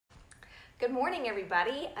Good morning,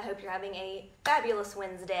 everybody. I hope you're having a fabulous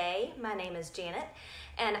Wednesday. My name is Janet,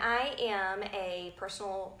 and I am a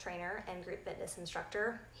personal trainer and group fitness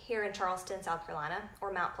instructor here in Charleston, South Carolina,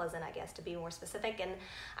 or Mount Pleasant, I guess, to be more specific. And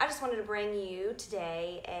I just wanted to bring you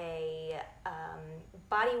today a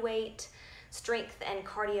body weight, strength, and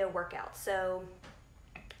cardio workout. So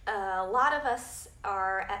a lot of us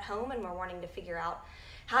are at home and we're wanting to figure out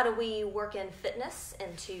how do we work in fitness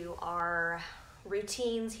into our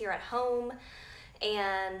routines here at home.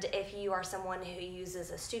 And if you are someone who uses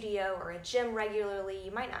a studio or a gym regularly, you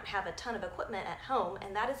might not have a ton of equipment at home,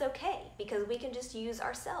 and that is okay because we can just use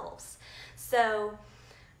ourselves. So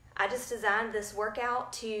I just designed this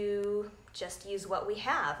workout to just use what we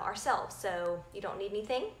have ourselves. So you don't need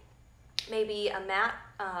anything, maybe a mat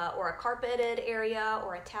or a carpeted area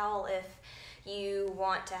or a towel if you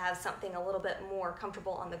want to have something a little bit more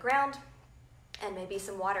comfortable on the ground, and maybe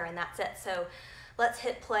some water, and that's it. So let's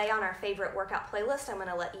hit play on our favorite workout playlist. I'm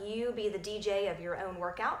gonna let you be the DJ of your own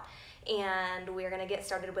workout, and we're gonna get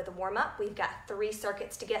started with a warm-up. We've got 3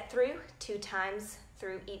 circuits to get through, 2 times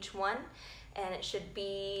through each one, and it should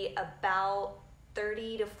be about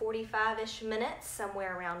 30 to 45-ish minutes,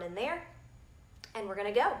 somewhere around in there, and we're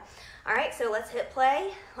gonna go. All right, so let's hit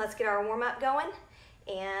play. Let's get our warm-up going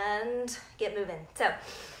and get moving. So,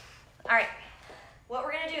 all right, what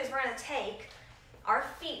we're gonna do is we're gonna take our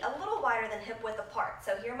feet a little wider than hip width apart.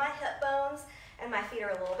 So here my hip bones and my feet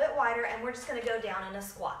are a little bit wider, and we're just gonna go down in a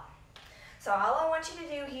squat. So all I want you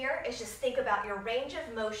to do here is just think about your range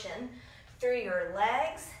of motion through your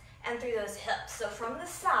legs and through those hips. So from the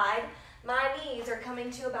side, my knees are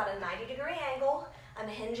coming to about a 90-degree angle. I'm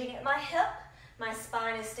hinging at my hip, my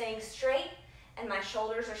spine is staying straight, and my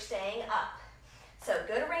shoulders are staying up. So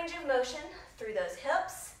good range of motion through those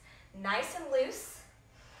hips, nice and loose.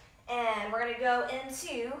 And we're gonna go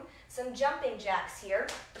into some jumping jacks here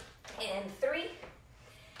in 3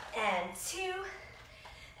 and 2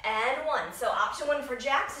 and 1. So option 1 for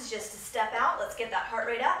jacks is just to step out. Let's get that heart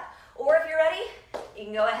rate up. Or if you're ready, you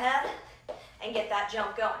can go ahead and get that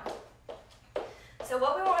jump going. So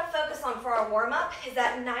what we wanna focus on for our warm-up is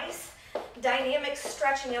that nice dynamic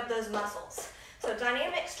stretching of those muscles. So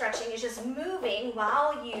dynamic stretching is just moving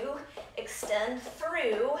while you extend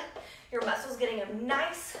through your muscles, getting them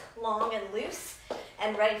nice, long, and loose,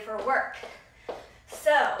 and ready for work.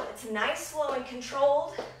 So it's nice, slow, and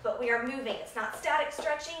controlled, but we are moving. It's not static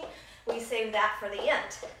stretching. We save that for the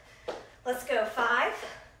end. Let's go 5,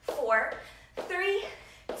 4, 3,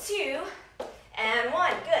 2, and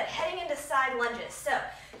 1. Good. Heading into side lunges. So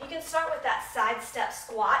you can start with that side step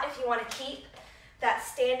squat if you want to keep that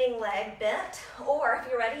standing leg bent, or if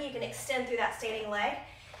you're ready, you can extend through that standing leg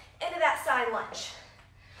into that side lunge.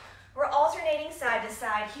 We're alternating side to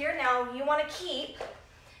side here. Now you want to keep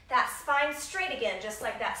that spine straight again, just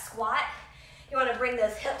like that squat. You want to bring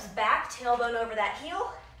those hips back, tailbone over that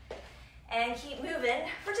heel, and keep moving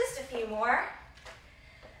for just a few more.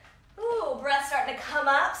 Ooh, breath starting to come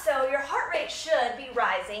up, so your heart rate should be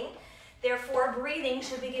rising. Therefore, breathing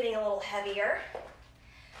should be getting a little heavier.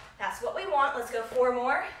 That's what we want. Let's go 4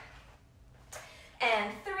 more.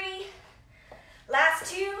 And 3.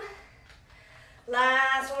 Last 2.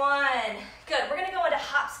 Last 1. Good. We're going to go into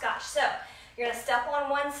hopscotch. So you're going to step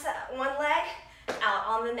on one leg, out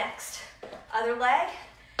on the next. Other leg,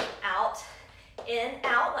 out, in,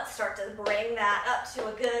 out. Let's start to bring that up to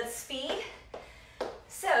a good speed.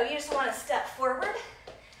 So you just want to step forward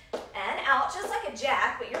and out, just like a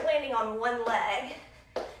jack, but you're landing on one leg.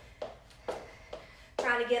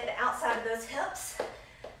 Trying to get the outside of those hips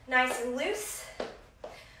nice and loose.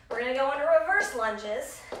 We're going to go into reverse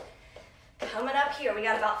lunges. Coming up here, we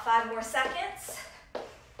got about 5 more seconds.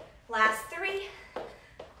 Last 3,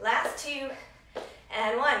 last 2,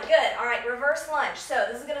 and 1. Good. All right, reverse lunge. So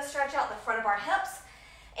this is going to stretch out the front of our hips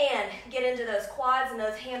and get into those quads and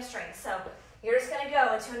those hamstrings. So you're just going to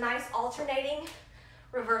go into a nice alternating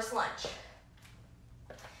reverse lunge.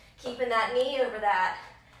 Keeping that knee over that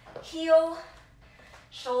heel,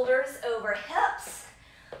 shoulders over hips.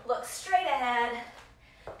 Look straight ahead.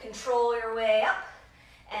 Control your way up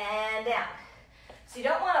and down. So you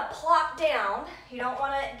don't want to plop down. You don't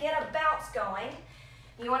want to get a bounce going.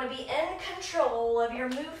 You want to be in control of your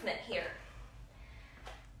movement here.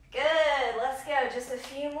 Good. Let's go. Just a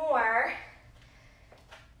few more.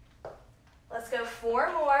 Let's go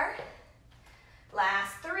 4 more.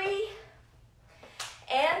 Last 3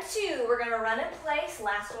 and 2. We're going to run in place.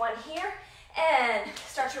 Last 1 here and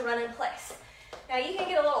start to run in place. Now you can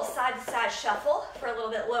get a little side-to-side shuffle for a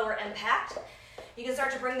little bit lower impact. You can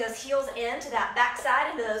start to bring those heels into that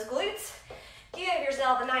backside, into those glutes. Give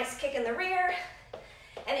yourself a nice kick in the rear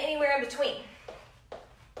and anywhere in between.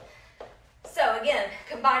 again,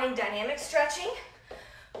 combining dynamic stretching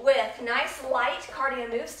with nice light cardio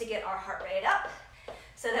moves to get our heart rate up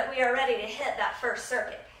so that we are ready to hit that first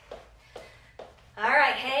circuit. All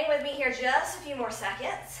right, hang with me here just a few more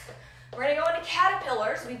seconds. We're gonna go into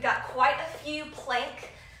caterpillars. We've got quite a few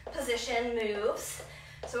plank position moves.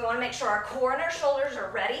 So we wanna make sure our core and our shoulders are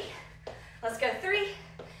ready. Let's go 3,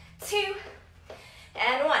 2,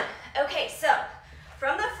 and 1. Okay, so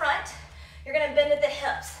from the front, you're gonna bend at the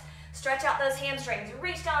hips. Stretch out those hamstrings,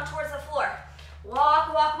 reach down towards the floor.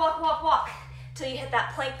 Walk, walk, walk, walk, walk, till you hit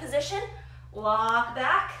that plank position. Walk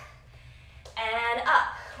back and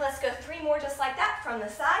up. Let's go 3 more just like that from the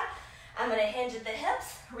side. I'm gonna hinge at the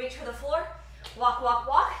hips, reach for the floor. Walk, walk,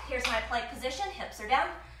 walk. Here's my plank position, hips are down.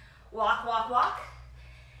 Walk, walk, walk,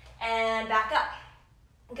 and back up.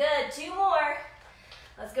 Good, 2 more.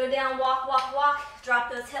 Let's go down, walk, walk, walk.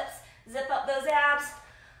 Drop those hips, zip up those abs.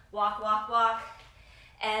 Walk, walk, walk,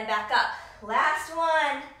 and back up. Last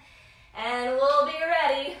one, and we'll be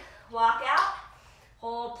ready. Walk out,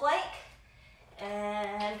 hold plank,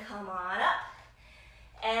 and come on up.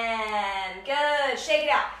 And good, shake it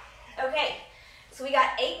out. Okay, so we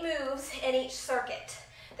got 8 moves in each circuit.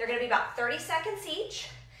 They're gonna be about 30 seconds each,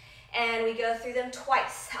 and we go through them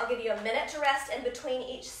twice. I'll give you a minute to rest in between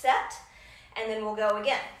each set, and then we'll go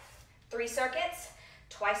again. 3 circuits,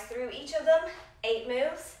 twice through each of them, 8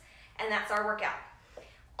 moves, and that's our workout.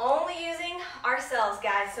 Only using ourselves,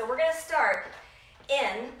 guys. So we're gonna start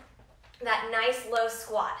in that nice low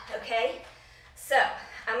squat, okay? So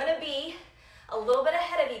I'm gonna be a little bit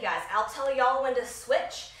ahead of you guys. I'll tell y'all when to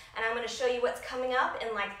switch, and I'm gonna show you what's coming up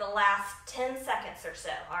in like the last 10 seconds or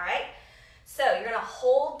so, all right? So you're gonna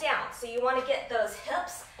hold down. So you wanna get those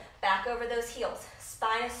hips back over those heels.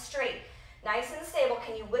 Spine is straight, nice and stable.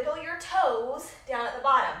 Can you wiggle your toes down at the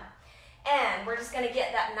bottom? And we're just gonna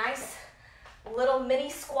get that nice little mini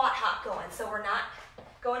squat hop going. So we're not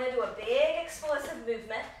going into a big explosive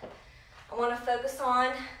movement. I wanna focus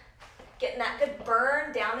on getting that good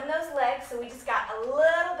burn down in those legs. So we just got a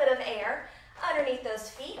little bit of air underneath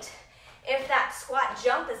those feet. If that squat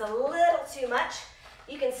jump is a little too much,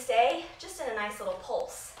 you can stay just in a nice little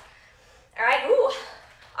pulse. All right, ooh,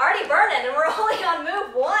 already burning, and we're only on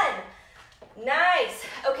move 1. Nice.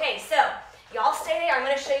 Okay, so y'all stay there. I'm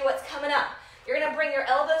gonna show you what's coming up. You're gonna bring your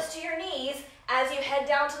elbows to your knees as you head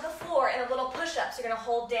down to the floor in a little push-up. So you're gonna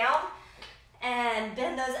hold down and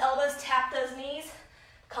bend those elbows, tap those knees,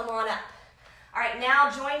 come on up. All right,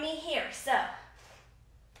 now join me here. So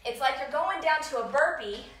it's like you're going down to a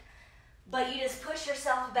burpee, but you just push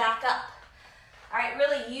yourself back up. All right,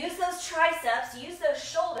 really use those triceps, use those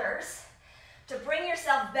shoulders to bring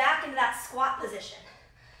yourself back into that squat position.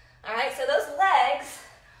 All right, so those legs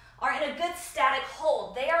are in a good static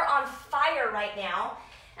hold. They are on fire right now,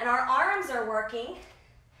 and our arms are working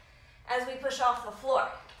as we push off the floor.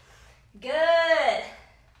 Good.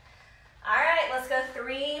 All right, let's go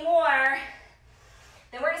 3 more.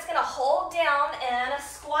 Then we're just gonna hold down in a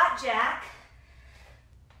squat jack.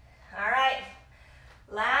 All right,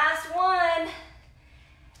 last one.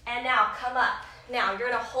 And now come up. Now you're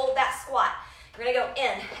gonna hold that squat. You're gonna go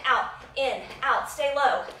in, out, stay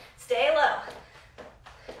low, stay low.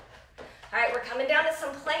 All right, we're coming down to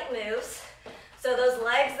some plank moves. So those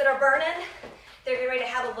legs that are burning, they're getting ready to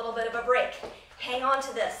have a little bit of a break. Hang on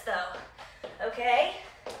to this though, okay?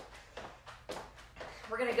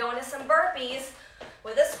 We're gonna go into some burpees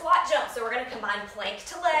with a squat jump. So we're gonna combine plank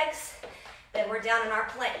to legs, then we're down in our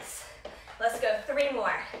planks. Let's go 3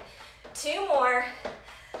 more, 2 more.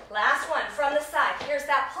 Last one from the side. Here's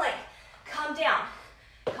that plank. Come down,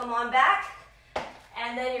 come on back,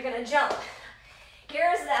 and then you're gonna jump.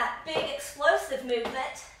 Here's that big explosive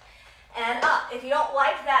movement, and up. If you don't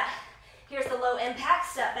like that, here's the low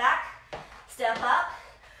impact. Step back, step up,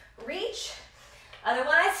 reach.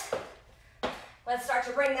 Otherwise, let's start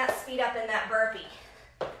to bring that speed up in that burpee.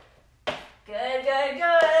 Good, good,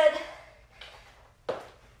 good.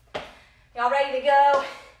 Y'all ready to go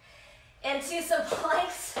into some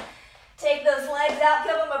planks? Take those legs out,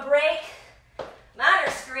 give them a break. Mine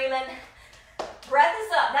are screaming. Breath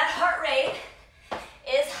is up. That heart rate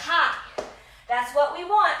is high. That's what we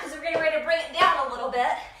want because we're getting ready to bring it down a little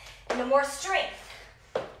bit into more strength.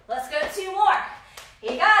 Let's go 2 more.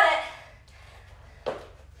 You got it.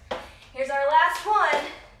 Here's our last one.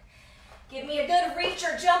 Give me a good reach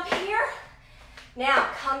or jump here.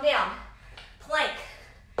 Now, come down. Plank.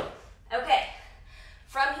 Okay,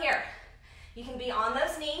 from here, you can be on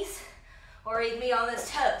those knees or you can be on those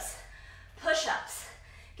toes. Push-ups.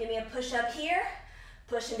 Give me a push-up here,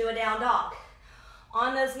 push into a down dog.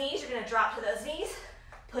 On those knees, you're gonna drop to those knees,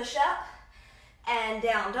 push up, and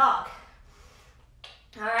down dog.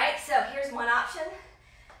 All right, so here's one option.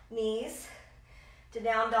 knees to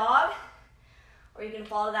down dog, or you can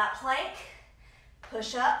follow that plank,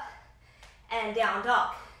 push up, and down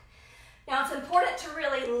dog. Now it's important to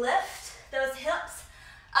really lift those hips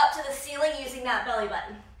up to the ceiling using that belly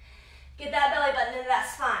button. Get that belly button into that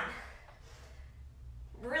spine.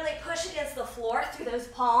 Really push against the floor through those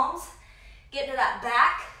palms. Get into that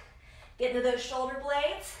back. Get into those shoulder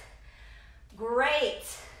blades. Great.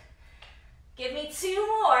 Give me 2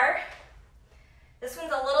 more. This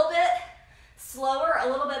one's a little bit slower, a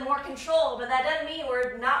little bit more controlled, but that doesn't mean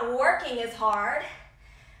we're not working as hard,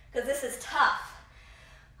 because this is tough.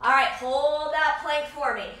 All right, hold that plank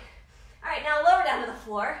for me. All right, now lower down to the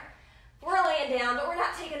floor. We're laying down, but we're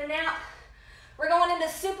not taking a nap. We're going into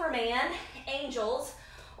Superman, angels,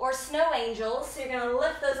 or snow angels. So you're gonna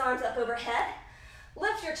lift those arms up overhead,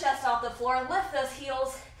 lift your chest off the floor, lift those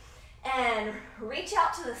heels, and reach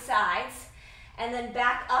out to the sides, and then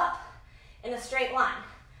back up in a straight line.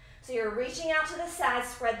 So you're reaching out to the sides,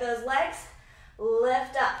 spread those legs,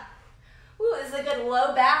 lift up. Ooh, this is a good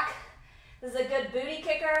low back. This is a good booty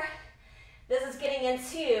kicker. This is getting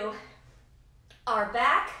into our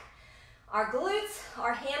back, our glutes,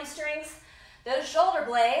 our hamstrings, those shoulder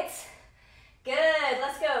blades. Good,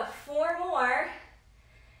 let's go 4 more.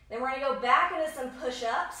 Then we're gonna go back into some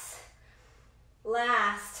push-ups.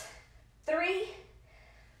 Last 3,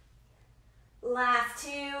 last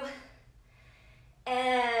 2,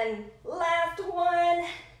 and last 1.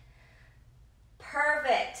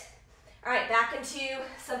 Perfect. All right, back into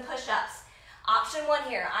some push-ups. Option 1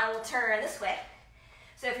 here, I will turn this way.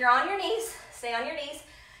 So if you're on your knees, stay on your knees.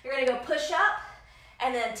 You're gonna go push up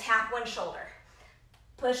and then tap one shoulder.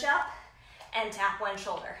 Push up and tap one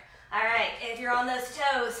shoulder. All right, if you're on those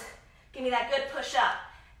toes, give me that good push up.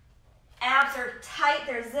 Abs are tight,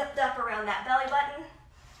 they're zipped up around that belly button.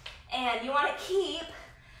 And you wanna keep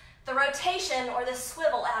the rotation or the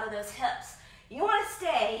swivel out of those hips. You wanna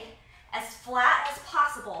stay as flat as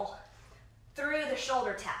possible through the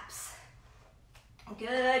shoulder taps.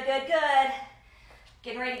 Good, good, good.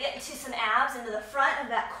 Getting ready to get into some abs into the front of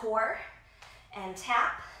that core. And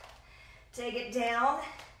tap, take it down,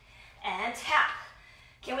 and tap.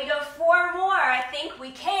 Can we go 4 more? I think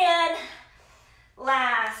we can.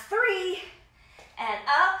 Last 3, and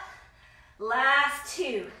up. Last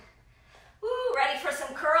 2. Woo, ready for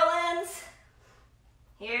some curl-ins?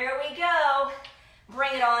 Here we go.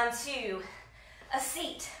 Bring it on to a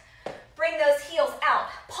seat. Bring those heels out.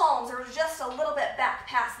 Palms are just a little bit back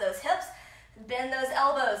past those hips. Bend those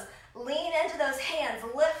elbows. Lean into those hands.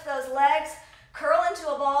 Lift those legs. Curl into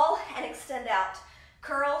a ball and extend out.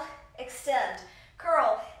 Curl, extend.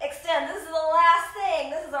 Curl, extend. This is the last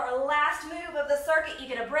thing. This is our last move of the circuit. You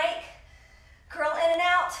get a break. Curl in and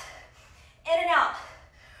out. In and out.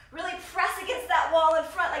 Really press against that wall in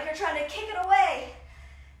front like you're trying to kick it away.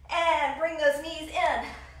 And bring those knees in.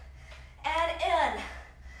 And in.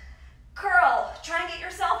 Curl. Try and get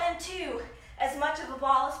yourself into as much of a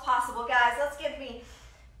ball as possible, guys. Let's give me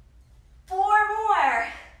 4 more.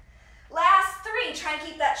 Last 3. Try and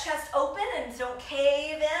keep that chest open and don't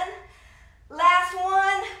cave in. Last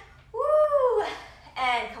 1. Woo!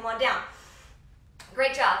 And come on down.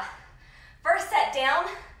 Great job. First set down.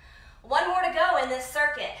 1 more to go in this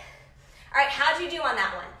circuit. All right, how'd you do on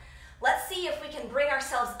that one? Let's see if we can bring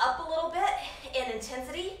ourselves up a little bit in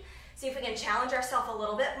intensity. See if we can challenge ourselves a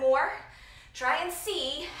little bit more. Try and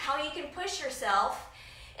see how you can push yourself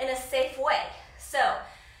in a safe way. So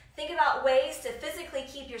think about ways to physically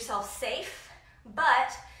keep yourself safe,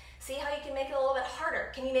 but see how you can make it a little bit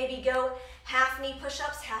harder. Can you maybe go half knee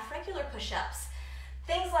push-ups, half regular push-ups?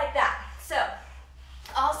 Things like that. So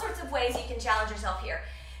all sorts of ways you can challenge yourself here.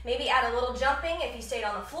 Maybe add a little jumping if you stayed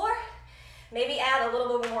on the floor. Maybe add a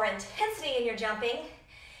little bit more intensity in your jumping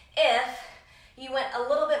if you went a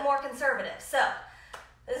little bit more conservative. So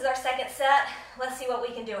this is our second set. Let's see what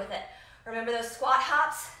we can do with it. Remember those squat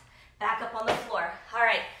hops? Back up on the floor. All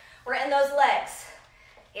right, we're in those legs.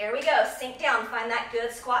 Here we go, sink down, find that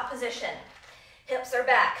good squat position. Hips are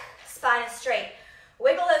back, spine is straight.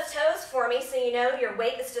 Wiggle those toes for me so you know your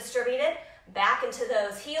weight is distributed back into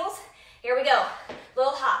those heels. Here we go,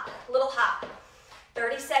 little hop, little hop.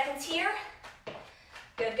 30 seconds here.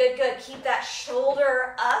 Good, good, good. Keep that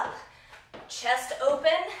shoulder up, chest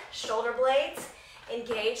open, shoulder blades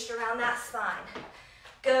engaged around that spine.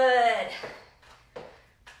 Good.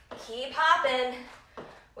 Keep hopping.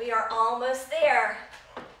 We are almost there.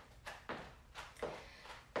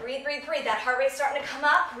 Breathe, breathe, breathe. That heart rate's starting to come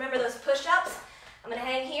up. Remember those push-ups? I'm gonna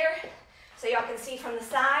hang here so y'all can see from the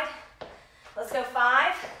side. Let's go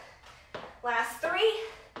 5. Last 3,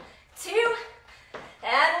 2,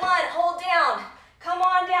 and 1. Hold down. Come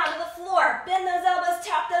on down to the floor. Bend those elbows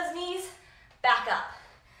tap those knees, back up.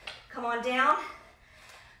 Come on down,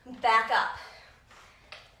 back up.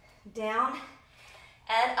 Down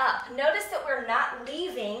and up. Notice that we're not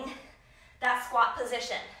leaving that squat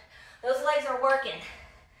position. Those legs are working.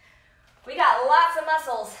 We got lots of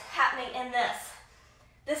muscles happening in this.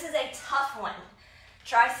 This is a tough one.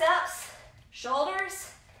 Triceps,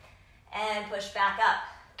 shoulders, and push back up.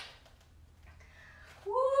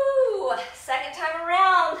 Woo! Second time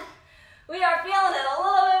around, we are feeling it a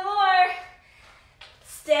little bit more.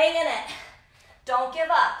 Stay in it. Don't give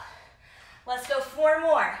up. Let's go 4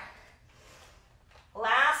 more.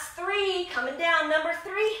 Last 3, coming down, number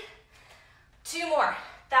 3. 2 more,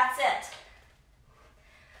 that's it.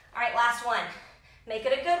 All right, last one. Make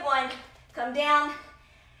it a good one. Come down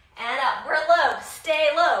and up. We're low, stay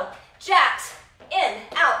low. Jacks, in,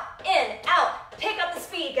 out. Pick up the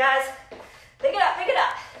speed, guys. Pick it up, pick it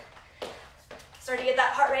up. Start to get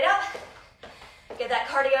that heart rate up. Get that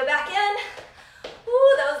cardio back in.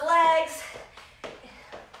 Ooh, those legs.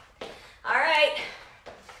 All right.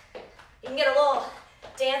 You can get a little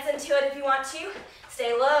dance into it if you want to.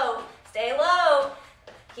 Stay low, stay low.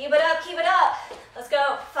 Keep it up, keep it up. Let's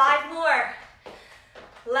go, 5 more.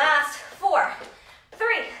 Last 4, 3,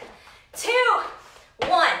 2,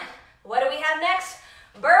 1. What do we have next?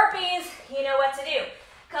 Burpees. You know what to do.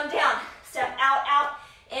 Come down, step out,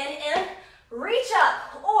 in, reach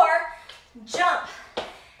up, or jump.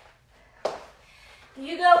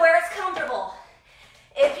 You go where it's comfortable.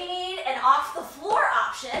 If you need an off the floor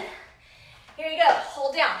option, here you go,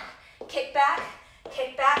 hold down, kick back,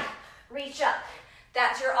 reach up.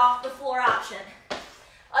 That's your off the floor option.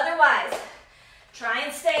 Otherwise, try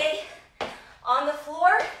and stay on the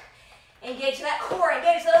floor, engage that core,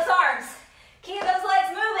 engage those arms. Keep those legs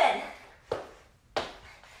moving.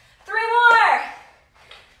 3 more.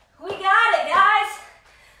 We got it, guys.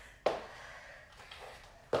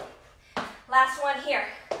 Last one here.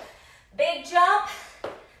 Big jump,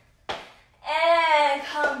 and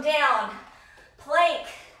come down. Plank,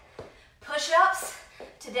 push-ups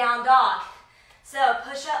to down dog. So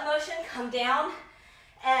push-up motion, come down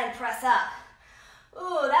and press up.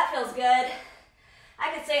 Ooh, that feels good.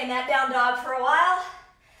 I could stay in that down dog for a while.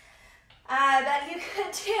 I bet you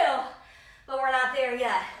could too, but we're not there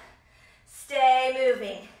yet. Stay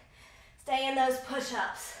moving. Stay in those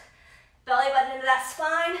push-ups. Belly button into that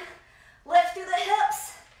spine. Lift through the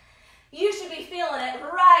hips. You should be feeling it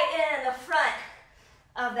right in the front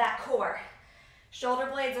of that core. Shoulder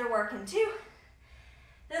blades are working too.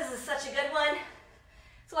 This is such a good one.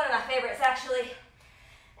 It's one of my favorites actually.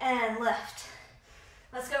 And lift.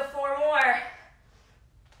 Let's go 4 more.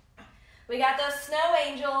 We got those snow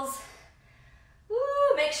angels.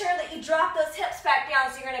 Woo, make sure that you drop those hips back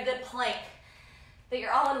down so you're in a good plank. That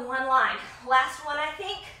you're all in one line. Last one, I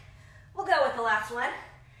think. We'll go with the last one.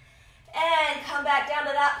 And come back down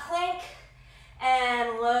to that plank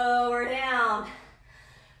and lower down.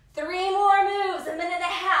 3 more moves, 1.5 minutes.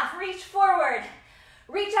 Reach forward.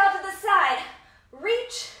 Reach out to the side.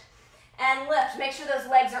 Reach and lift. Make sure those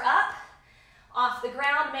legs are up off the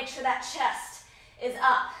ground. Make sure that chest is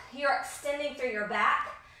up. You're extending through your back.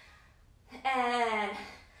 And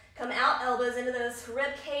come out, elbows into those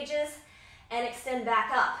rib cages, and extend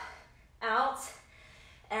back up. Out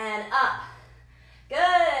and up.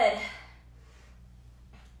 Good.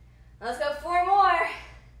 Let's go 4 more.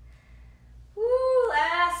 Woo,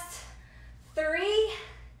 last 3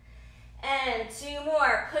 and 2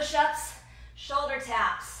 more. Push-ups, shoulder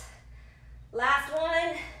taps. Last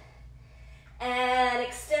one. And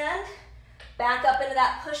extend. Back up into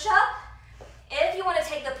that push-up. If you want to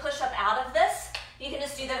take the push-up out of this, you can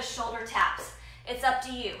just do those shoulder taps. It's up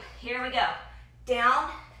to you. Here we go. Down,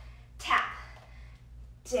 tap.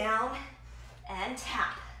 Down, and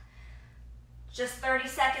tap. Just 30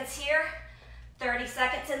 seconds here. 30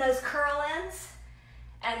 seconds in those curl ins.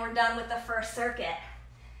 And we're done with the first circuit.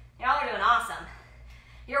 Y'all are doing awesome.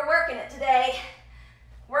 You're working it today.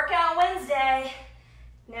 Workout Wednesday.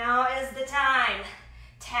 Now is the time.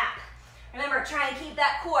 Tap. Remember, try and keep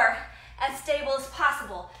that core as stable as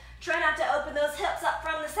possible. Try not to open those hips up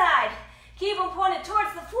from the side. Keep them pointed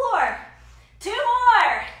towards the floor. 2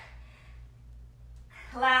 more.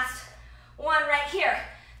 Last one right here.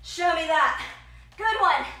 Show me that. Good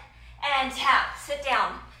one. And tap. Sit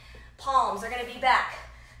down. Palms are going to be back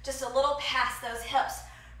just a little past those hips,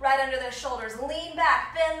 right under those shoulders. Lean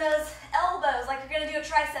back. Bend those elbows like you're going to do a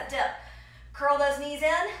tricep dip. Curl those knees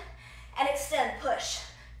in and extend. Push.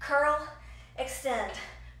 Curl. Extend.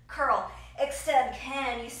 Curl. Extend.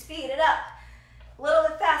 Can you speed it up? A little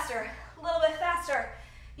bit faster. A little bit faster.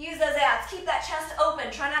 Use those abs. Keep that chest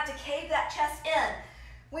open. Try not to cave that chest in.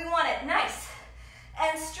 We want it nice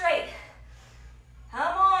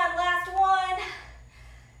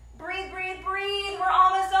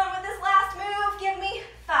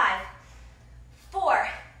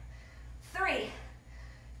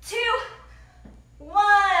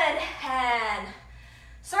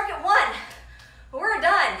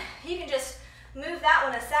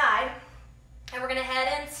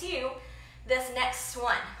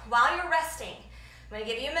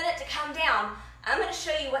come down, I'm gonna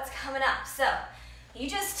show you what's coming up. So you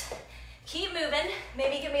just keep moving,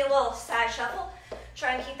 maybe give me a little side shuffle,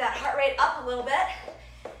 try and keep that heart rate up a little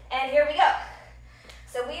bit, and here we go.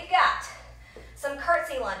 So we've got some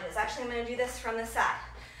curtsy lunges. Actually, I'm gonna do this from the side.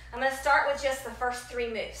 I'm gonna start with just the first 3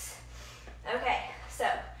 moves. Okay, so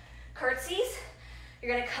curtsies,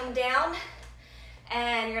 you're gonna come down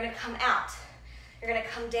and you're gonna come out. You're gonna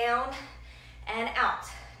come down and out.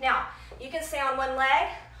 Now, you can stay on one leg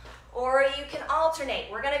or you can alternate.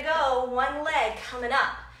 We're gonna go one leg coming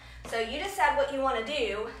up. So you decide what you wanna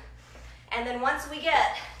do, and then once we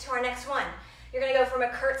get to our next one, you're gonna go from a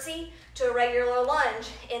curtsy to a regular lunge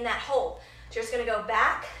in that hold. So you're just gonna go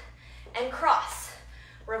back and cross,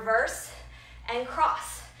 reverse and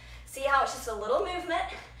cross. See how it's just a little movement?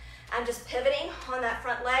 I'm just pivoting on that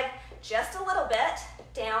front leg just a little bit,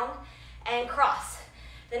 down and cross.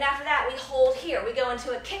 Then after that, we hold here. We go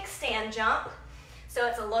into a kickstand jump. So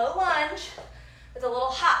it's a low lunge with a little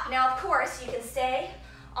hop. Now, of course, you can stay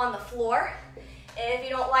on the floor if you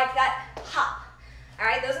don't like that hop. All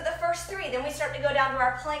right, those are the first 3. Then we start to go down to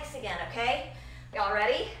our planks again, okay? Y'all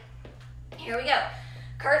ready? Here we go.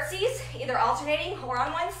 Curtsies, either alternating or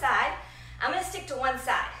on one side. I'm gonna stick to one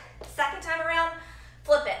side. Second time around,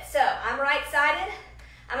 flip it. So I'm right-sided.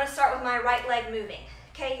 I'm gonna start with my right leg moving.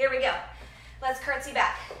 Okay, here we go. Let's curtsy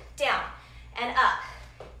back, down and up,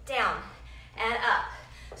 down and up.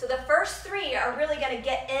 So the first 3 are really gonna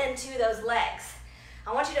get into those legs.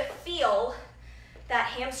 I want you to feel that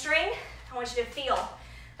hamstring. I want you to feel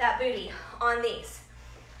that booty on these.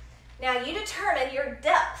 Now you determine your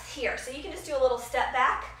depth here. So you can just do a little step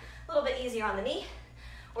back, a little bit easier on the knee,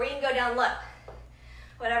 or you can go down low,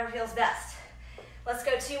 whatever feels best. Let's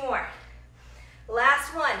go 2 more.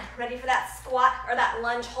 Last one, ready for that squat or that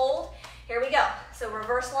lunge hold? Here we go. So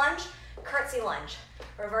reverse lunge, curtsy lunge,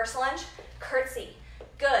 reverse lunge, curtsy.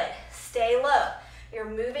 Good, stay low. You're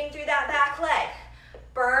moving through that back leg.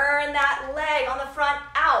 Burn that leg on the front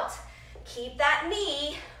out. Keep that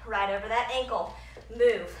knee right over that ankle.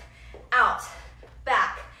 Move, out,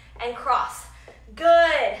 back, and cross.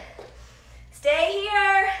 Good. Stay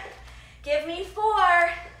here. Give me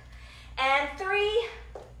 4, and 3,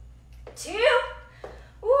 2,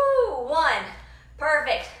 1.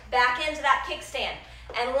 Perfect. Back into that kickstand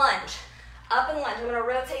and lunge. Up and lunge. I'm gonna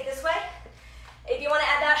rotate this way. If you wanna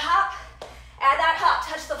add that hop,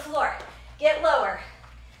 touch the floor. Get lower,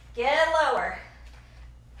 get lower.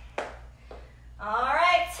 All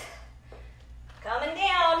right, coming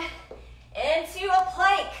down into a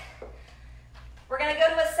plank. We're gonna go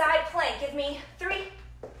to a side plank. Give me 3,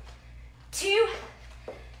 2,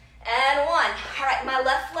 and 1. All right, my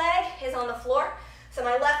left leg is on the floor, so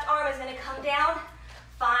my left arm is gonna come down,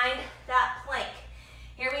 find that plank.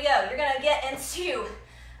 Here we go. You're gonna get into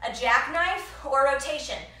a jackknife or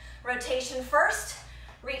rotation. Rotation first,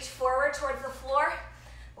 reach forward towards the floor,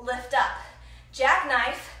 lift up.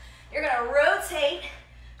 Jackknife, you're gonna rotate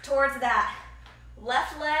towards that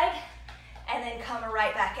left leg and then come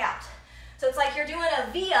right back out. So it's like you're doing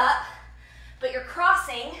a V up, but you're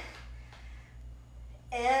crossing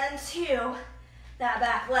into that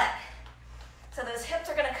back leg. So those hips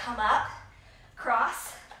are gonna come up,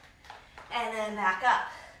 cross, and then back up.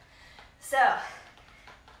 So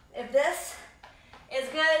if this is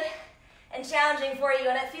good and challenging for you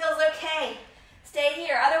and it feels okay, stay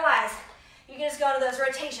here. Otherwise, you can just go into those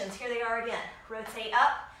rotations. Here they are again. Rotate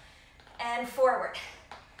up and forward.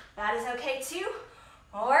 That is okay too.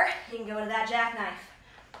 Or you can go into that jackknife.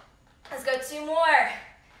 Let's go 2 more.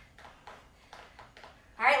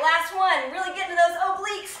 All right, last one. Really get into those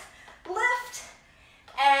obliques. Lift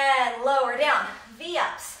and lower down.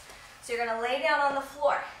 V-ups. So you're gonna lay down on the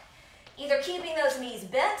floor. Either keeping those knees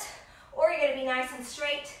bent or you're gonna be nice and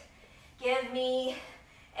straight. Give me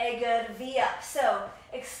a good V-up. So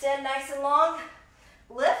extend nice and long,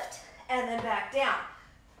 lift, and then back down.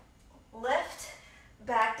 Lift,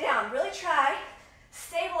 back down. Really try,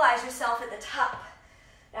 stabilize yourself at the top.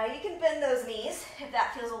 Now you can bend those knees if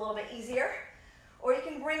that feels a little bit easier, or you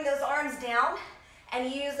can bring those arms down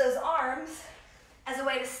and use those arms as a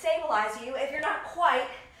way to stabilize you if you're not quite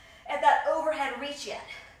at that overhead reach yet.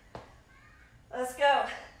 Let's go.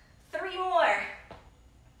 3 more.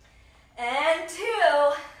 And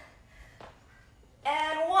 2.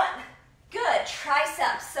 And 1. Good.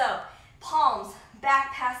 Triceps. So palms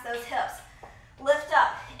back past those hips. Lift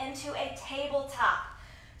up into a tabletop.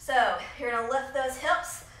 So you're going to lift those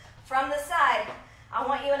hips from the side. I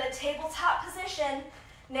want you in a tabletop position.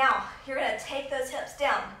 Now you're going to take those hips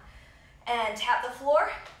down and tap the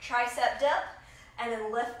floor, tricep dip, and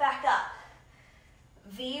then lift back up.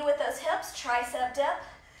 V with those hips, tricep dip,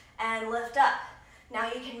 and lift up. Now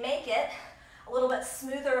you can make it a little bit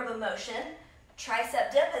smoother of a motion.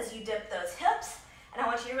 Tricep dip as you dip those hips. And I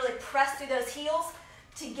want you to really press through those heels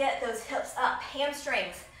to get those hips up.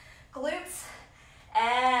 Hamstrings, glutes,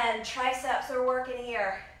 and triceps are working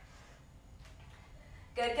here.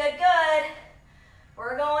 Good, good, good.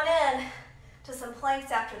 We're going in to some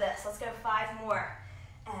planks after this. Let's go 5 more.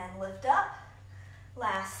 And lift up.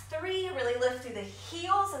 Last 3, really lift through the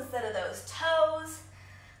heels instead of those toes.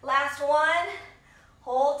 Last 1,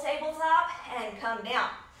 hold tabletop and come down.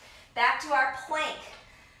 Back to our plank.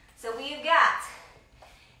 So we've got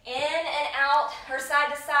in and out, or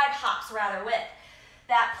side to side hops rather, with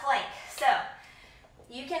that plank. So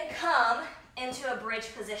you can come into a bridge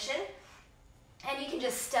position and you can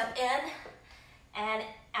just step in and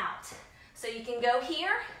out. So you can go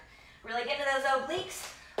here, really get into those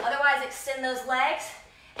obliques. Otherwise, extend those legs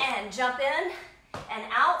and jump in and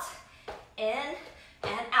out, in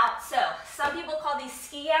and out. So some people call these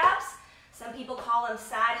ski abs. Some people call them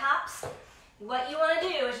side hops. What you want to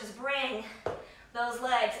do is just bring those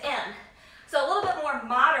legs in. So a little bit more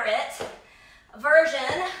moderate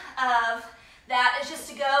version of that is just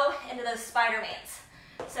to go into those Spider-Mans.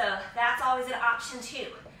 So that's always an option too.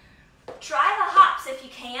 Try the hops if you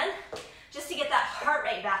can, just to get that heart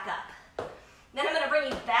rate back up. Then I'm going to bring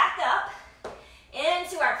you back up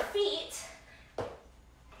into our feet.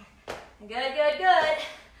 Good, good, good.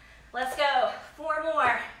 Let's go. 4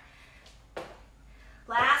 more.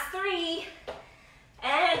 Last 3.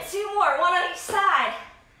 And 2 more. 1 on each side.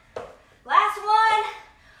 Last 1.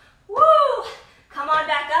 Woo! Come on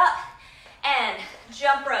back up and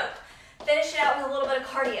jump rope. Finish it out with a little bit of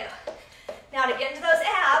cardio. Now to get into those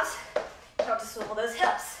abs, you have to swivel those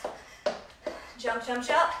hips. Jump, jump,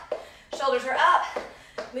 jump. Shoulders are up.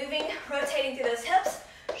 Moving, rotating through those hips.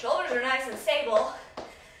 Shoulders are nice and stable.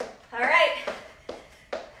 All right.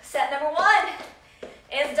 Set number 1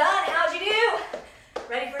 is done. How'd you do?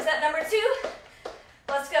 Ready for set number 2?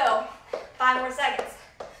 Let's go. 5 more seconds.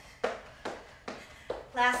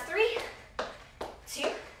 Last 3, 2,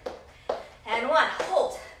 and 1.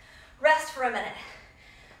 Hold. Rest for a minute.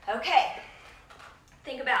 Okay.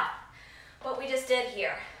 Think about what we just did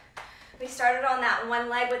here. We started on that one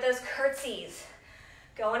leg with those curtsies,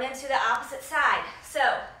 going into the opposite side. So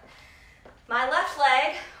my left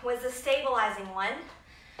leg was the stabilizing one.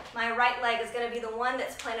 My right leg is going to be the one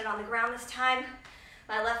that's planted on the ground this time.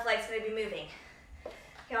 My left leg's going to be moving.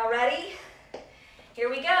 Y'all ready? Here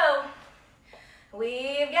we go.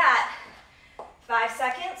 We've got 5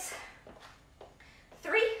 seconds.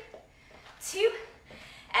 3, 2,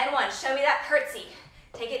 and 1. Show me that curtsy.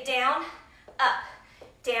 Take it down, up,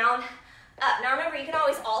 down, up. Now remember, you can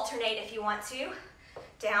always alternate if you want to.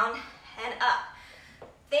 Down and up.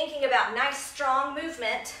 Thinking about nice, strong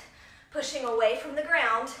movement, pushing away from the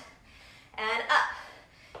ground, and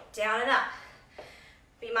up, down and up.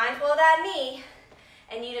 Be mindful of that knee,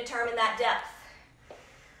 and you determine that depth.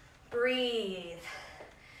 Breathe.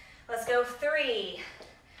 Let's go 3,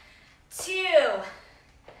 2,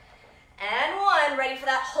 and 1. Ready for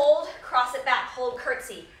that hold, cross it back, hold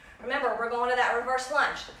curtsy. Remember, we're going to that reverse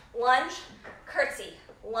lunge. Lunge, curtsy,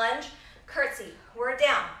 lunge, curtsy. We're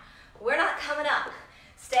down. We're not coming up.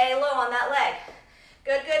 Stay low on that leg.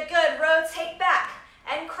 Good, good, good. Rotate back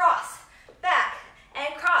and cross, back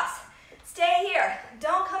and cross. Stay here.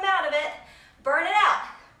 Don't come out of it. Burn it out.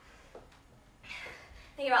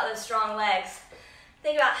 Think about those strong legs.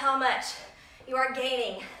 Think about how much you are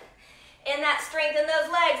gaining in that strength in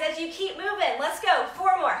those legs as you keep moving. Let's go.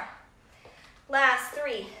 4 more. Last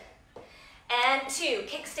 3 and 2.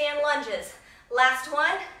 Kickstand lunges. Last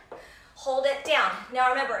 1. Hold it down. Now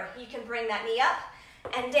remember, you can bring that knee up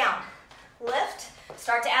and down. Lift.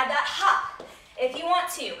 Start to add that hop if you want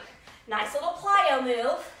to. Nice little plyo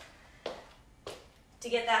move to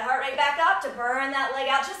get that heart rate back up, to burn that leg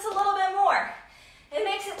out just a little bit more. It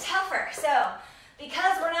makes it tougher. So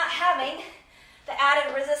because we're not having the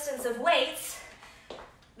added resistance of weights,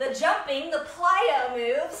 the jumping, the plyo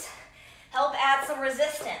moves help add some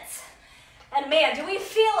resistance. And man, do we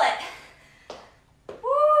feel it?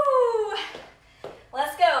 Woo!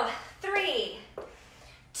 Let's go. 3,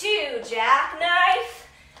 2, jackknife,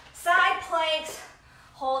 side planks,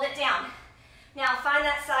 hold it down. Now find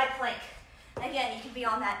that side plank. Again, you can be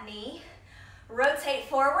on that knee, rotate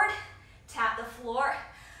forward, tap the floor,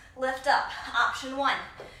 lift up. Option 1,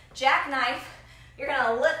 jackknife. You're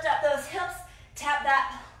gonna lift up those hips, tap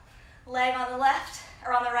that leg on the left,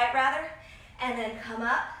 or on the right rather, and then come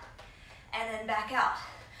up, and then back out.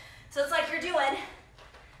 So it's like you're doing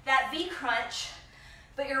that V crunch,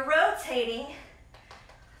 but you're rotating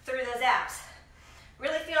through those abs.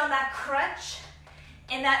 Really feeling that crunch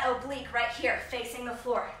in that oblique right here, facing the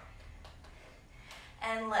floor.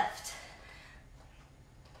 And lift.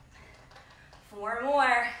 4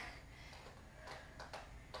 more.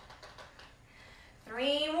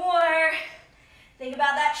 3 more. Think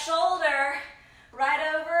about that shoulder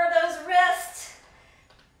right over those wrists.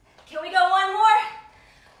 Can we go 1 more?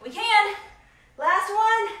 We can. Last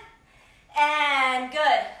one. And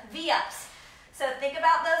good. V-ups. So think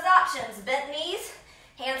about those options. Bent knees,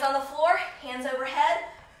 hands on the floor, hands overhead.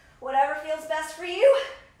 Whatever feels best for you.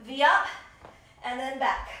 V-up and then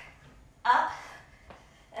back. Up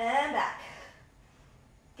and back.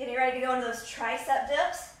 Getting ready to go into those tricep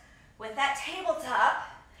dips with that tabletop.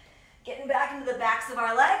 Getting back into the backs of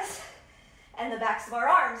our legs and the backs of our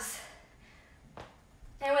arms.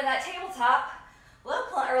 And with that tabletop,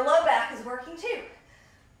 low back is working too.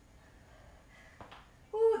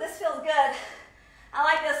 Ooh, this feels good. I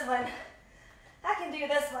like this one. I can do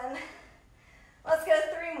this one. Let's go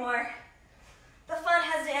 3 more. The fun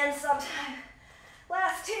has to end sometime.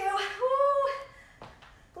 Last 2.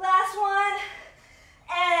 Woo. Last one.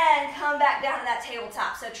 And come back down to that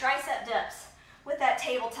tabletop. So tricep dips with that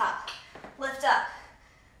tabletop. Lift up.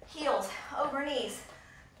 Heels over knees.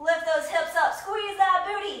 Lift those hips up. Squeeze that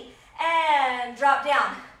booty. And drop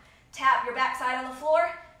down. Tap your backside on the floor.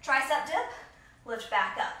 Tricep dip. Lift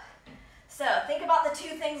back up. So think about the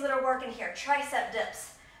 2 things that are working here. Tricep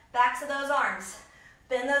dips. Backs of those arms.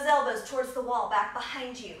 Bend those elbows towards the wall, back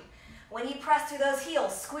behind you. When you press through those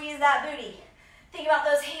heels, squeeze that booty. Think about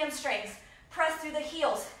those hamstrings. Press through the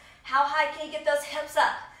heels. How high can you get those hips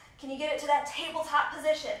up? Can you get it to that tabletop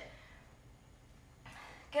position?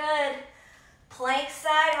 Good. Plank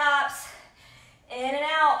side hops. In and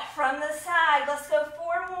out from the side. Let's go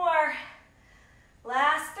 4 more.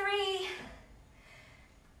 Last 3.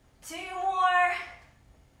 2 more.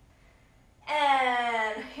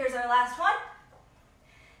 And here's our last one.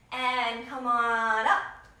 And come on up.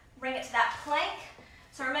 Bring it to that plank.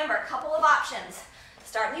 So remember, a couple of options.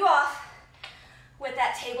 Starting you off with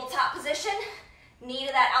that tabletop position, knee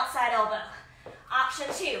to that outside elbow.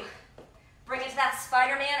 Option 2, bring it to that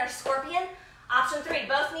Spider-Man or Scorpion. Option 3,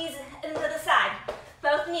 both knees into the side.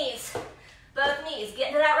 Both knees. Get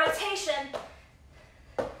into that rotation.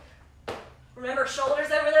 Remember,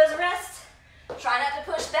 shoulders over those wrists. Try not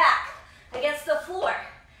to push back against the floor.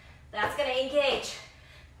 That's going to engage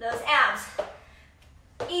those abs.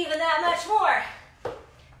 Even that much more.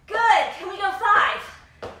 Good. Can we go 5?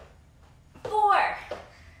 4.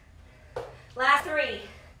 Last 3.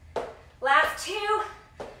 Last 2.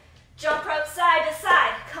 Jump rope side to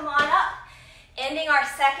side. Come on up. Ending our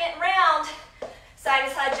second round. Side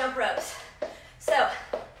to side jump ropes. So,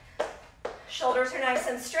 shoulders are nice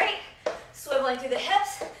and straight. Swiveling through the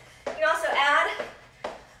hips. You can also add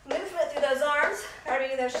movement through those arms.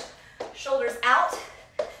 Bringing those shoulders out.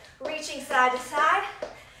 Reaching side to side.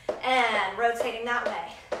 And rotating that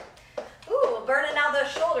way. Ooh, burning out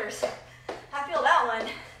those shoulders. I feel that one.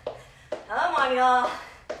 Come on, y'all.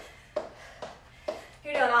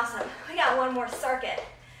 You're doing awesome. We got 1 more circuit.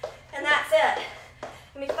 And that's it.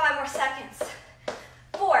 Give me 5 more seconds.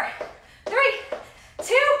 4, 3,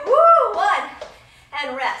 2, woo, 1.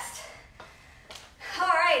 And rest. All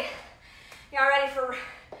right. Y'all ready for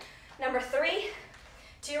number 3?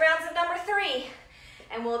 2 rounds of number 3.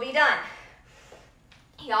 And we'll be done.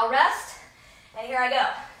 Y'all rest, and here I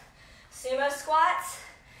go. Sumo squats.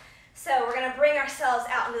 So we're gonna bring ourselves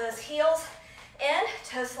out into those heels, in,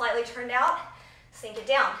 toes slightly turned out, sink it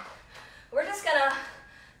down. We're just gonna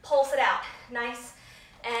pulse it out, nice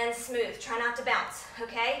and smooth. Try not to bounce,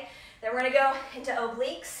 okay? Then we're gonna go into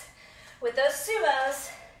obliques with those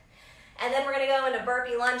sumos, and then we're gonna go into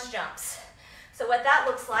burpee lunge jumps. So what that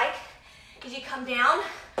looks like is you come down,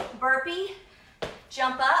 burpee,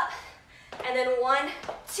 jump up, and then 1,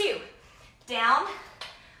 2, down,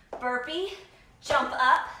 burpee, jump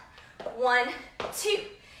up, 1, 2,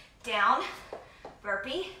 down,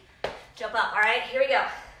 burpee, jump up. All right, here we go.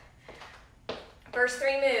 First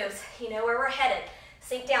 3 moves, you know where we're headed.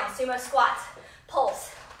 Sink down, sumo squats,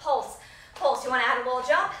 pulse, pulse, pulse. You wanna add a little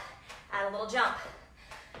jump? Add a little jump.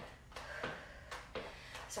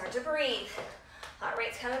 Start to breathe. Heart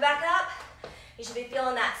rate's coming back up. You should be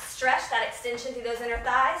feeling that stretch, that extension through those inner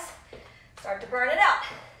thighs. Start to burn it out.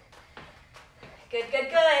 Good, good,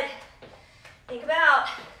 good. Think about,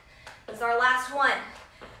 this is our last one.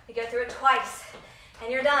 We go through it twice,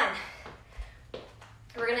 and you're done.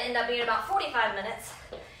 We're gonna end up being about 45 minutes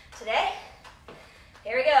today.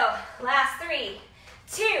 Here we go. Last 3,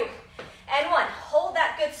 2, and 1. Hold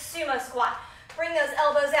that good sumo squat. Bring those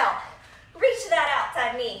elbows out. Reach to that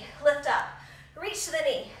outside knee. Lift up. Reach to the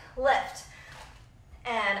knee. Lift.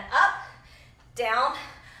 And up, down,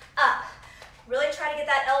 try to get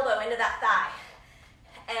that elbow into that thigh.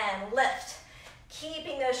 And lift.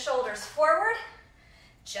 Keeping those shoulders forward,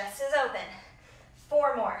 just as open.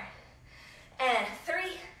 4 more. And 3.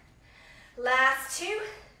 Last 2.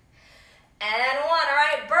 And 1. All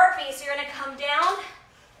right, burpee. So you're going to come down,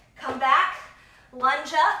 come back,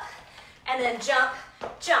 lunge up, and then jump,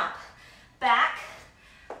 jump. Back.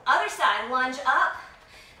 Other side, lunge up,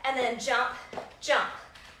 and then jump, jump.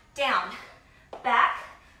 Down. Back.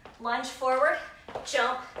 Lunge forward,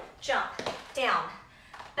 jump, jump. Down.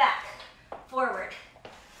 Back. Forward.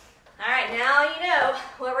 All right, now you know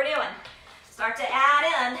what we're doing. Start to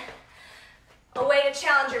add in a way to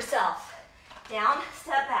challenge yourself. Down,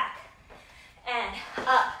 step back, and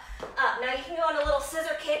up, up. Now you can go into little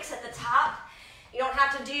scissor kicks at the top. You don't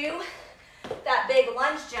have to do that big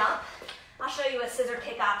lunge jump. I'll show you a scissor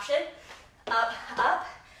kick option. Up, up,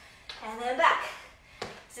 and then back.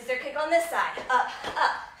 Scissor kick on this side. Up,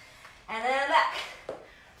 up, and then back.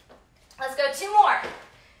 Let's go 2 more.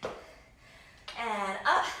 And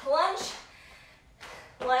up, lunge,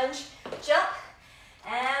 lunge, jump,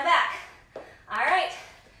 and back. All right,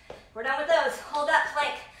 we're done with those. Hold that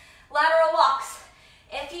plank, lateral walks.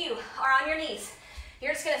 If you are on your knees,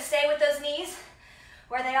 you're just gonna stay with those knees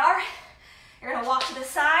where they are. You're gonna walk to the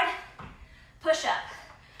side, push up.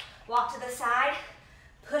 Walk to the side,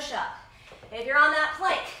 push up. If you're on that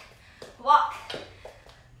plank, walk,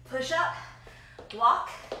 push up, walk,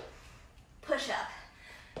 push up.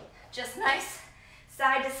 Just nice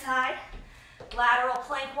side to side, lateral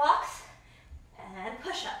plank walks, and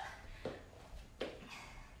push up.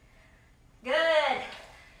 Good.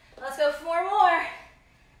 Let's go 4 more.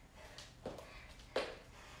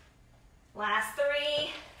 Last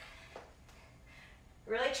 3.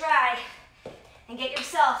 Really try and get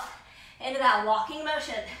yourself into that walking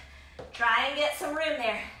motion. Try and get some room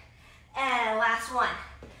there. And last 1.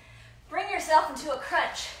 Bring yourself into a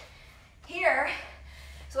crunch. Here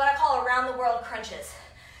is what I call around the world crunches.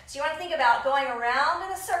 So you want to think about going around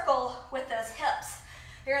in a circle with those hips.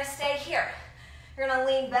 You're going to stay here. You're going to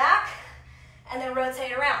lean back and then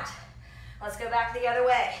rotate around. Let's go back the other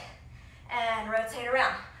way and rotate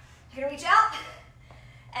around. You're going to reach out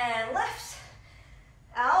and lift,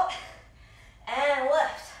 out and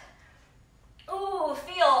lift. Ooh,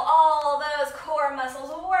 feel all those core muscles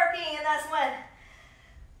working in this one.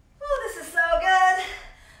 Ooh, this is so good.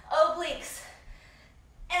 Obliques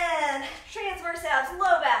and transverse abs,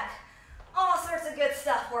 low back. All sorts of good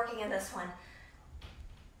stuff working in this one.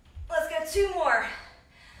 Let's go 2 more.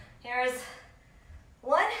 Here's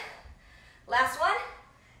 1, last 1,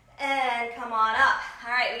 and come on up.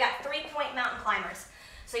 All right, we got 3-point mountain climbers.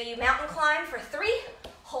 So you mountain climb for 3,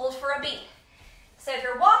 hold for a beat. So if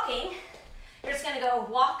you're walking, you're just gonna go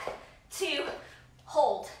walk, 2,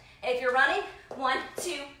 hold. If you're running, 1,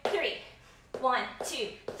 2, 3. 1, 2,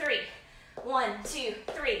 3. 1, 2,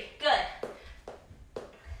 3. Good.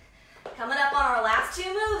 Coming up on our last 2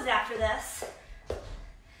 moves after this.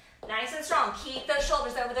 Nice and strong. Keep those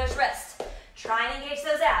shoulders over those wrists. Try and engage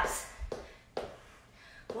those abs.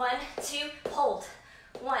 1, 2, hold.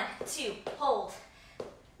 1, 2, hold.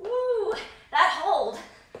 Woo! That hold,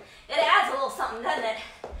 it adds a little something, doesn't it?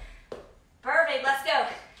 Perfect. Let's go.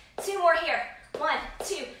 2 more here. 1,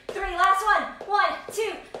 2, 3. Last 1. 1,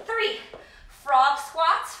 2, 3. Frog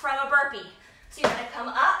squats from a burpee. So you're going to come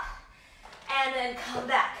up and then come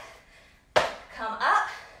back. Come up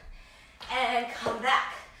and come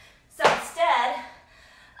back. So instead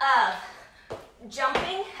of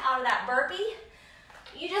jumping out of that burpee,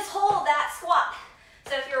 you just hold that squat.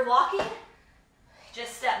 So if you're walking,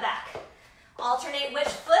 just step back. Alternate which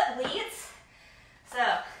foot leads.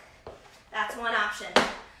 So that's one option.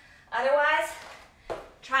 Otherwise,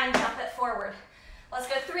 try and jump it forward. Let's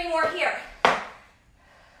go 3 more here.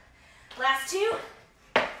 Last 2,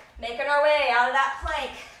 making our way out of that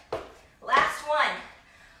plank. Last 1.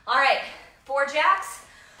 All right, 4 jacks,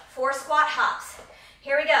 4 squat hops.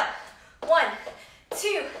 Here we go. 1,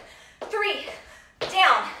 2, 3,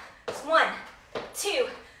 down. 1, 2,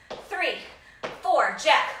 3, 4,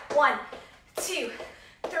 jack. 1, 2,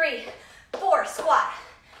 3, 4, squat.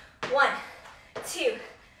 1, 2,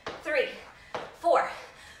 3, 4.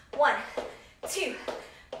 1, 2,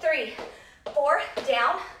 3, 4,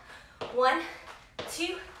 down. 1,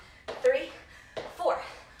 2, 3, 4.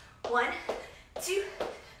 1, 2,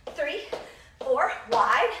 3, 4.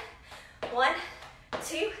 Wide. 1,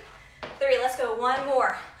 2, 3. Let's go 1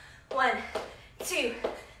 more. 1, 2,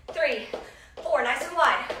 3, 4. Nice and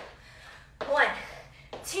wide. 1,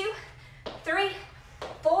 2, 3,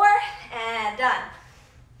 4, and done.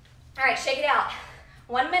 All right, shake it out.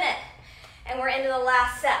 1 minute, and we're into the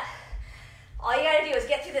last set. All you gotta do is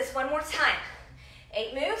get through this 1 more time.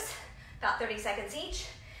 8 moves, about 30 seconds each,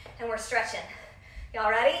 and we're stretching. Y'all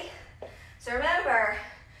ready? So remember,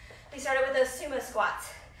 we started with those sumo squats.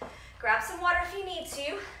 Grab some water if you need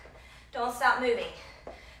to. Don't stop moving.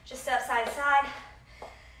 Just step side to side.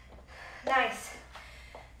 Nice.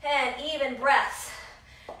 And even breaths.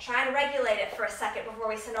 Try and regulate it for a second before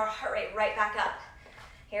we send our heart rate right back up.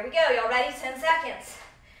 Here we go. Y'all ready? 10 seconds.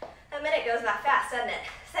 A minute goes by fast, doesn't it?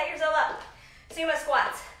 Set yourself up. Sumo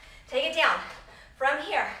squats. Take it down. From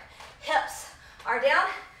here, hips are down,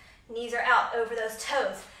 knees are out over those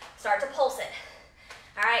toes. Start to pulse it.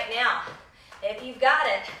 All right, now, if you've got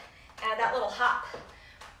it, add that little hop.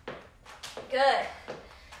 Good.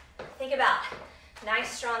 Think about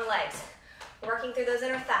nice, strong legs. Working through those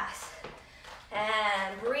inner thighs.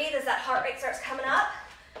 And breathe as that heart rate starts coming up.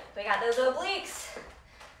 We got those obliques.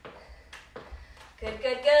 Good,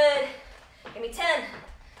 good, good. Give me 10.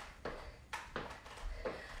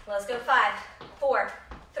 Let's go 5, 4,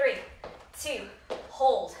 3, 2.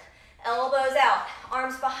 Hold. Elbows out.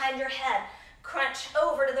 Arms behind your head. Crunch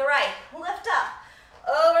over to the right. Lift up.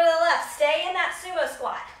 Over to the left. Stay in that sumo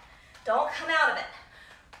squat. Don't come out of it.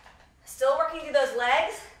 Still working through those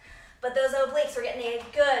legs, but those obliques, we're getting a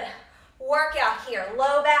good workout here.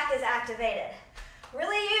 Low back is activated.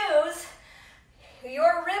 Really use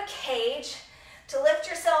your rib cage to lift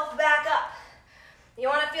yourself back up. You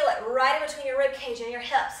want to feel it right in between your rib cage and your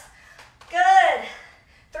hips. Good.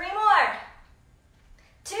 3 more.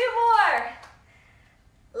 2 more.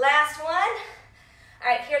 Last one. All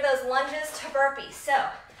right, here are those lunges to burpees. So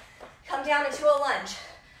come down into a lunge.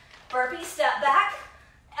 Burpee, step back.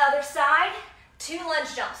 Other side. 2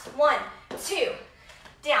 lunge jumps. 1, 2.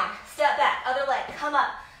 Down, step back. Other leg, come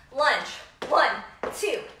up. Lunge. 1,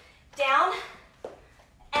 2. Down.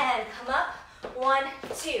 And come up. 1,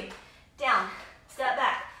 2. Down. Step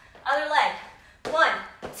back. Other leg.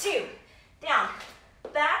 1, 2. Down.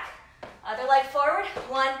 Back. Other leg forward.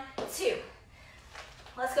 1, 2.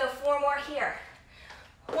 Let's go 4 more here.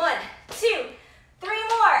 1, 2, 3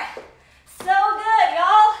 more. So good,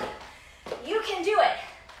 y'all. You can do it.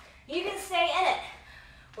 You can stay in it.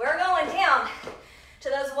 We're going down to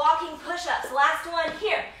those walking push-ups. Last one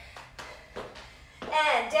here.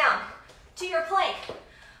 And down to your plank.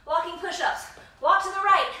 Walking push-ups. Walk to the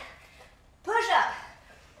right. Push up.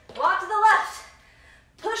 Walk to the left.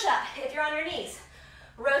 Push up if you're on your knees.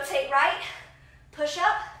 Rotate right. Push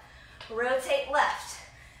up. Rotate left.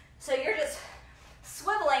 So you're just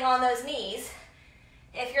swiveling on those knees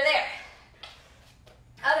if you're there.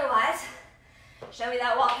 Otherwise, show me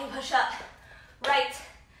that walking push-up. Right.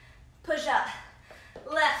 Push up.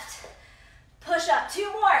 Left. Push up.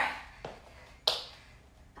 2 more.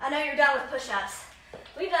 I know you're done with push-ups.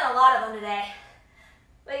 We've done a lot of them today.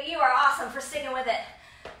 But you are awesome for sticking with it,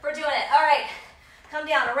 for doing it. All right, come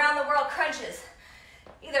down, around the world crunches.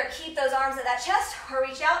 Either keep those arms at that chest or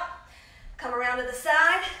reach out. Come around to the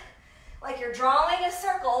side like you're drawing a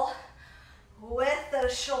circle with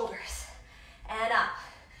those shoulders. And up,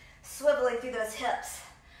 swiveling through those hips.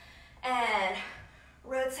 And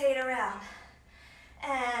rotate around.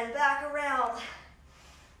 And back around.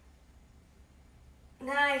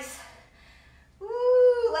 Nice. Woo,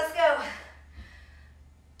 let's go.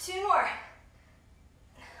 2 more.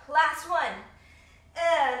 Last one.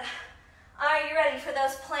 And are you ready for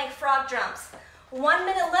those plank frog jumps? 1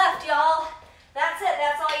 minute left, y'all. That's it.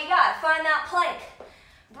 That's all you got. Find that plank.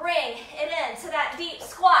 Bring it into that deep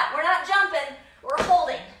squat. We're not jumping. We're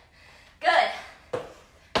holding. Good.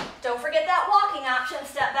 Don't forget that walking option.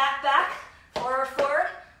 Step back, back. Forward, forward.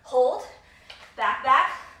 Hold. Back,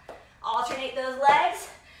 back. Alternate those legs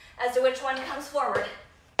as to which one comes forward.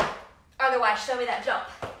 Otherwise, show me that jump.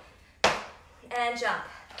 And jump.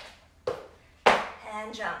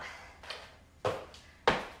 And jump.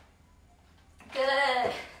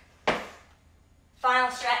 Good.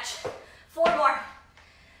 Final stretch. 4 more.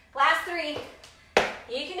 Last 3.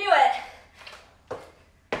 You can do it.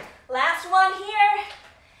 Last one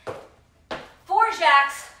here. 4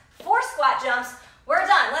 jacks, 4 squat jumps. We're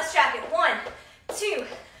done. Let's jack it. 1, 2,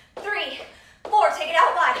 3, 4. Take it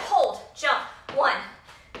out wide. Hold. Jump. 1,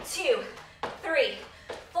 2, 3,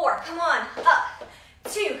 4. Come on. Up.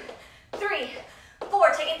 2, 3,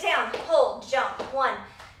 4. Take it down. Hold. Jump. 1,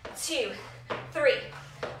 2, 3,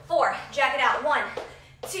 4. Jack it out. 1,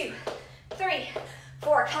 2, 3,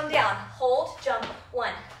 4. Come down. Hold. Jump.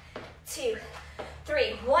 1, 2,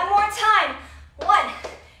 3. One more time. 1,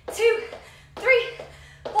 2, 3,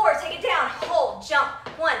 4. Take it down. Hold. Jump.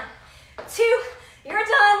 1, 2. You're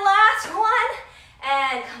done. Last one.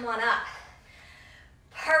 And come on up.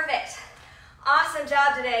 Perfect. Awesome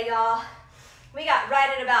job today, y'all. We got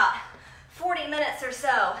right at about 40 minutes or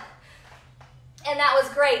so. And that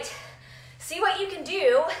was great. See what you can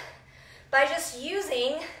do by just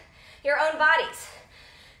using your own bodies.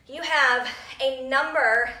 You have a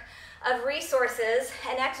number of resources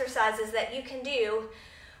and exercises that you can do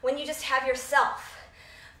when you just have yourself.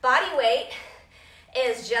 Body weight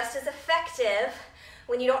is just as effective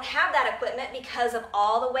when you don't have that equipment because of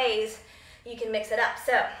all the ways you can mix it up.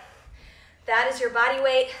 So that is your body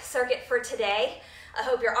weight circuit for today. I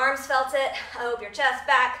hope your arms felt it. I hope your chest,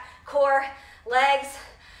 back, core, legs.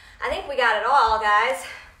 I think we got it all, guys.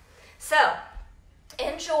 So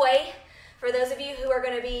enjoy. For those of you who are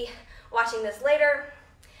going to be watching this later,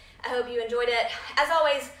 I hope you enjoyed it. As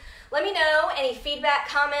always, let me know any feedback,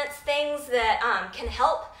 comments, things that can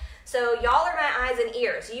help. So y'all are my eyes and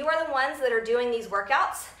ears. You are the ones that are doing these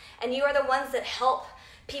workouts, and you are the ones that help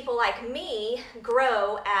people like me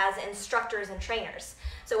grow as instructors and trainers.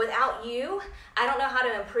 So without you, I don't know how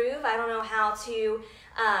to improve. I don't know how to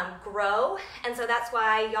grow. And so that's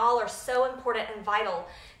why y'all are so important and vital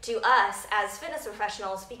to us as fitness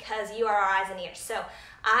professionals, because you are our eyes and ears. So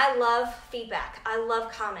I love feedback. I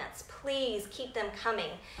love comments. Please keep them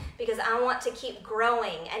coming, because I want to keep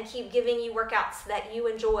growing and keep giving you workouts that you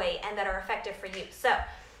enjoy and that are effective for you. So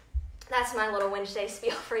that's my little Wednesday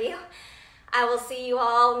spiel for you. I will see you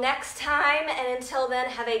all next time, and until then,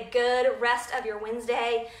 have a good rest of your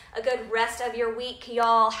Wednesday, a good rest of your week,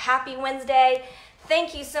 y'all. Happy Wednesday.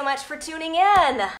 Thank you so much for tuning in.